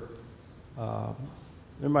where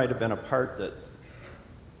there might have been a part that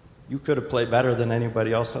you could have played better than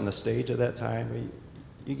anybody else on the stage at that time.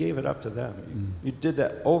 You gave it up to them. You did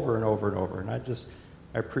that over and over and over, and I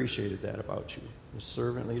appreciated that about you. The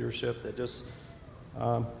servant leadership that just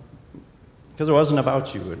because it wasn't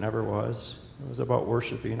about you. It never was. It was about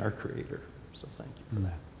worshiping our Creator. So thank you for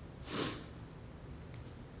that.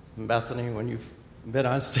 And Bethany, when you've been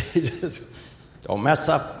on stages, don't mess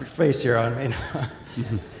up your face here on me.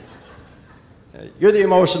 You're the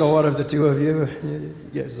emotional one of the two of you. You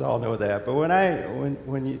guys all know that. But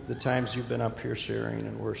when the times you've been up here sharing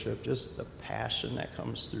and worship, just the passion that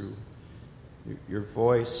comes through your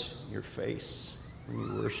voice, your face when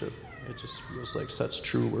you worship, it just feels like such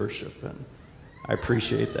true worship, and I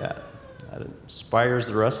appreciate that. That inspires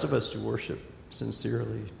the rest of us to worship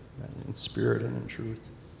sincerely and in spirit and in truth.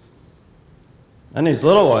 And these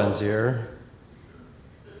little ones here,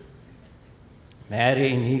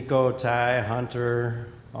 Maddie, Nico, Ty, Hunter,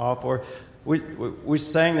 all four. We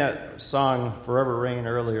sang that song "Forever Rain"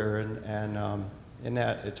 earlier, and in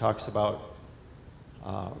that it talks about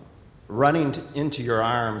running into your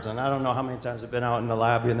arms. And I don't know how many times I've been out in the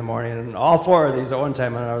lobby in the morning, and all four of these at one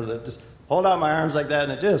time or another, just hold out my arms like that,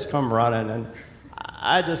 and it just come running. And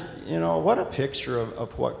I just, what a picture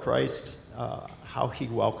of what Christ, how he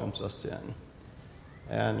welcomes us in.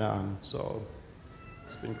 And so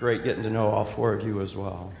it's been great getting to know all four of you as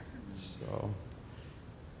well. So,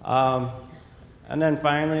 and then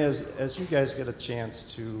finally, as you guys get a chance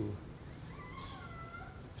to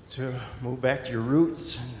move back to your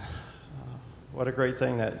roots, what a great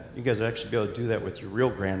thing that you guys actually be able to do that with your real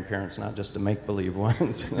grandparents, not just the make-believe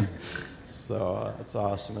ones. So that's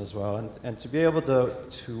awesome as well. And to be able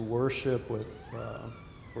to worship with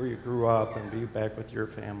where you grew up and be back with your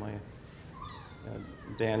family.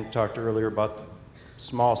 Dan talked earlier about the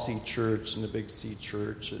small C church and the big C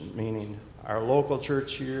church, and meaning our local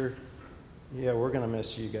church here. Yeah, we're going to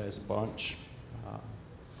miss you guys a bunch.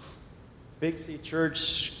 Big C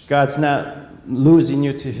church, God's not losing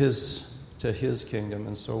you to his kingdom,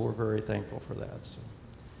 and so we're very thankful for that.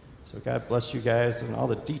 So God bless you guys and all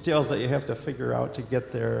the details that you have to figure out to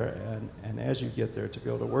get there, and as you get there, to be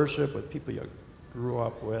able to worship with people you grew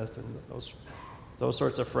up with, and those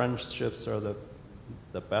sorts of friendships are the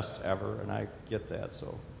best ever, and I get that.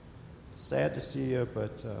 So sad to see you,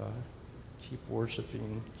 but keep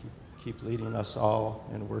worshiping, keep leading us all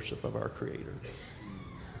in worship of our Creator.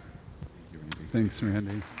 Thanks,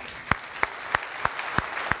 Randy.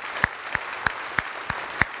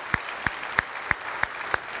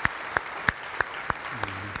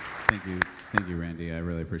 Thank you, Randy. I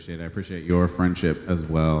really appreciate it. I appreciate your friendship as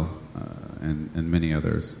well, and many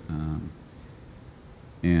others.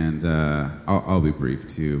 I'll be brief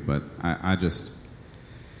too, but I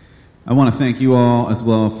want to thank you all as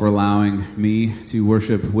well for allowing me to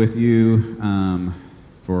worship with you,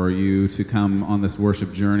 for you to come on this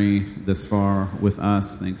worship journey this far with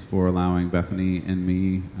us. Thanks for allowing Bethany and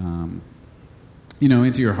me,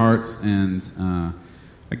 into your hearts. And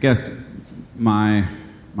I guess my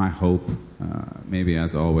hope, maybe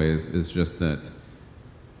as always, is just that,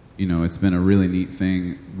 it's been a really neat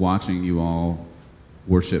thing watching you all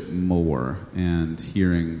worship more and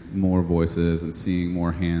hearing more voices and seeing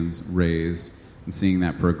more hands raised and seeing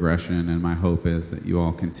that progression. And my hope is that you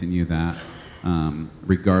all continue that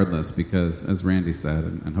regardless, because as Randy said,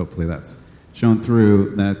 and hopefully that's shown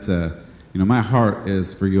through, that my heart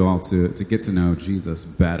is for you all to get to know Jesus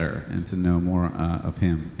better and to know more of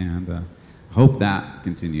him, and hope that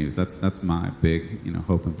continues. That's my big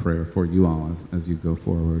hope and prayer for you all as you go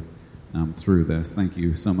forward through this. Thank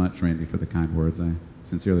you so much, Randy, for the kind words. I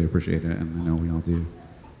sincerely appreciate it, and I know we all do.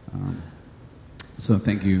 So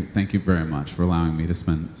thank you very much for allowing me to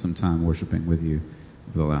spend some time worshiping with you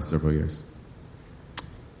over the last several years.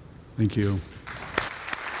 Thank you.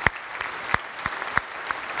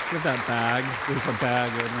 Give that bag. There's a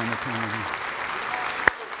bag right around the corner.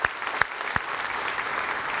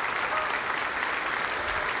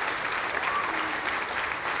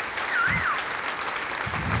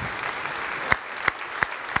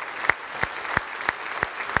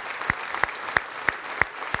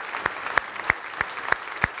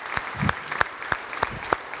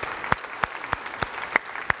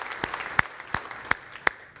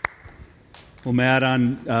 Well, Matt,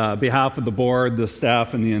 on behalf of the board, the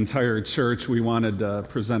staff, and the entire church, we wanted to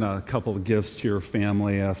present a couple of gifts to your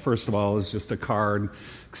family. First of all is just a card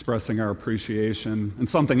expressing our appreciation, and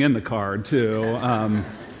something in the card, too,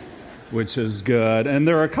 which is good. And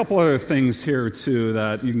there are a couple other things here, too,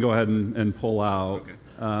 that you can go ahead and pull out.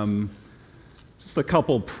 Just a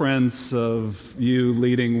couple prints of you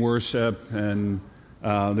leading worship, and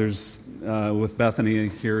there's with Bethany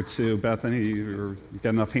here too. Bethany, you got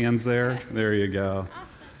enough hands there? There you go.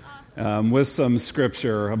 With some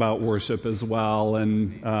scripture about worship as well,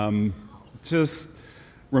 and just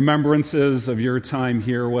remembrances of your time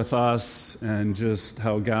here with us, and just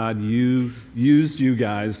how God used you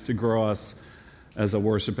guys to grow us as a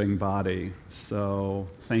worshiping body. So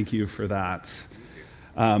thank you for that.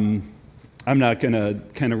 I'm not going to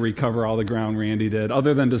kind of recover all the ground Randy did,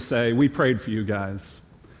 other than to say we prayed for you guys.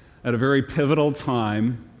 At a very pivotal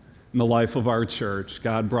time in the life of our church,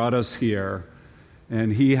 God brought us here,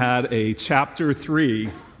 and he had a chapter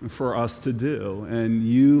 3 for us to do, and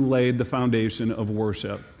you laid the foundation of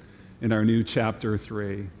worship in our new chapter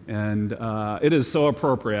 3. And it is so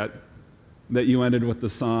appropriate that you ended with the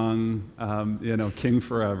song, King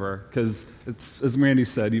Forever, because it's, as Randy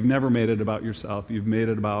said, you've never made it about yourself. You've made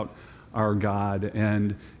it about our God,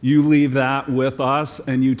 and you leave that with us,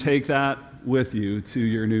 and you take that with you to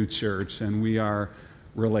your new church, and we are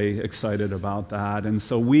really excited about that. And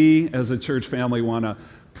so we, as a church family, want to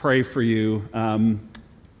pray for you.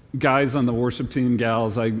 guys on the worship team,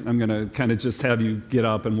 gals, I'm going to kind of just have you get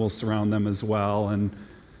up and we'll surround them as well. And I'm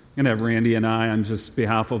going to have Randy and I, on just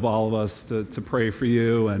behalf of all of us, to pray for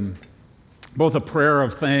you. And both a prayer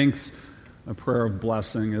of thanks, a prayer of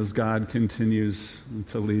blessing as God continues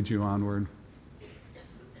to lead you onward.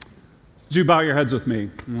 Would you bow your heads with me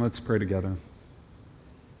and let's pray together.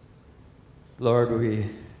 Lord, we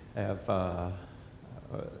have,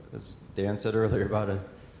 as Dan said earlier, about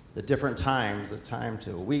the different times, a time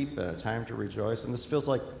to weep and a time to rejoice. And this feels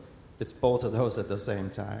like it's both of those at the same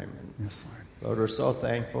time. And Yes, Lord. Lord, we're so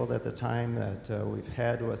thankful that the time that we've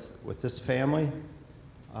had with this family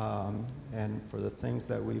and for the things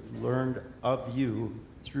that we've learned of you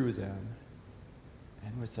through them.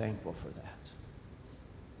 And we're thankful for that.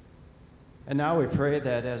 And now we pray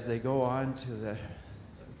that as they go on to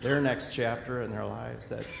their next chapter in their lives,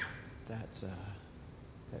 that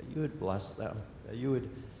you would bless them, that you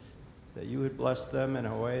would bless them in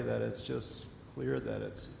a way that it's just clear that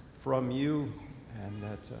it's from you, and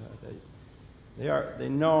that they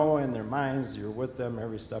know in their minds you're with them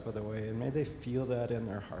every step of the way, and may they feel that in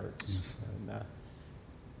their hearts. Yes. And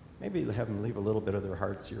maybe have them leave a little bit of their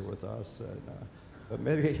hearts here with us, but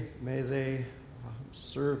may they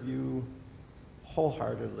serve you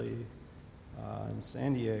wholeheartedly in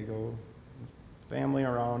San Diego, family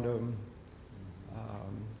around them,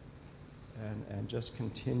 and just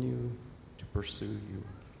continue to pursue you.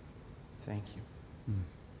 Thank you.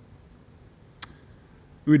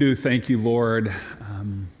 We do thank you, Lord.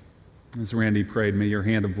 As Randy prayed, may your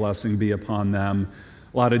hand of blessing be upon them.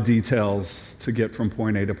 A lot of details to get from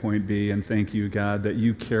point A to point B, and thank you, God, that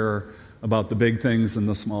you care about the big things and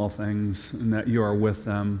the small things, and that you are with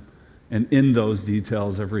them and in those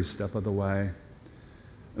details every step of the way.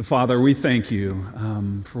 Father, we thank you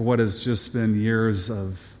for what has just been years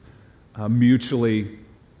of mutually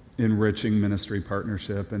enriching ministry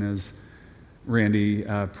partnership. And as Randy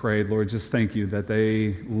prayed, Lord, just thank you that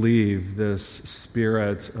they leave this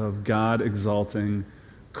spirit of God-exalting,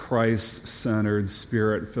 Christ-centered,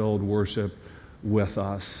 Spirit-filled worship with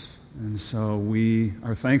us. And so we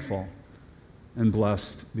are thankful and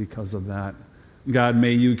blessed because of that. God,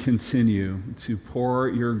 may you continue to pour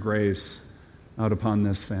your grace out upon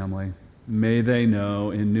this family. May they know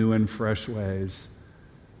in new and fresh ways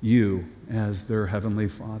you as their heavenly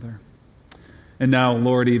Father. And now,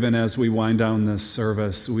 Lord, even as we wind down this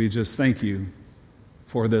service, we just thank you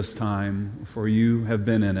for this time, for you have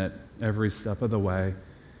been in it every step of the way.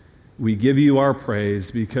 We give you our praise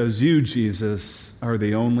because you, Jesus, are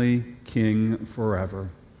the only King forever.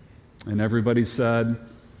 And everybody said,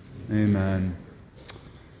 amen.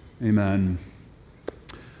 Amen.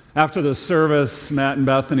 After the service, Matt and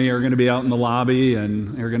Bethany are going to be out in the lobby,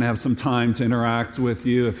 and they're going to have some time to interact with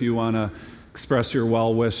you if you want to express your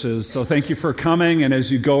well wishes. So thank you for coming, and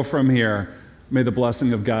as you go from here, may the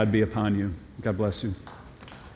blessing of God be upon you. God bless you.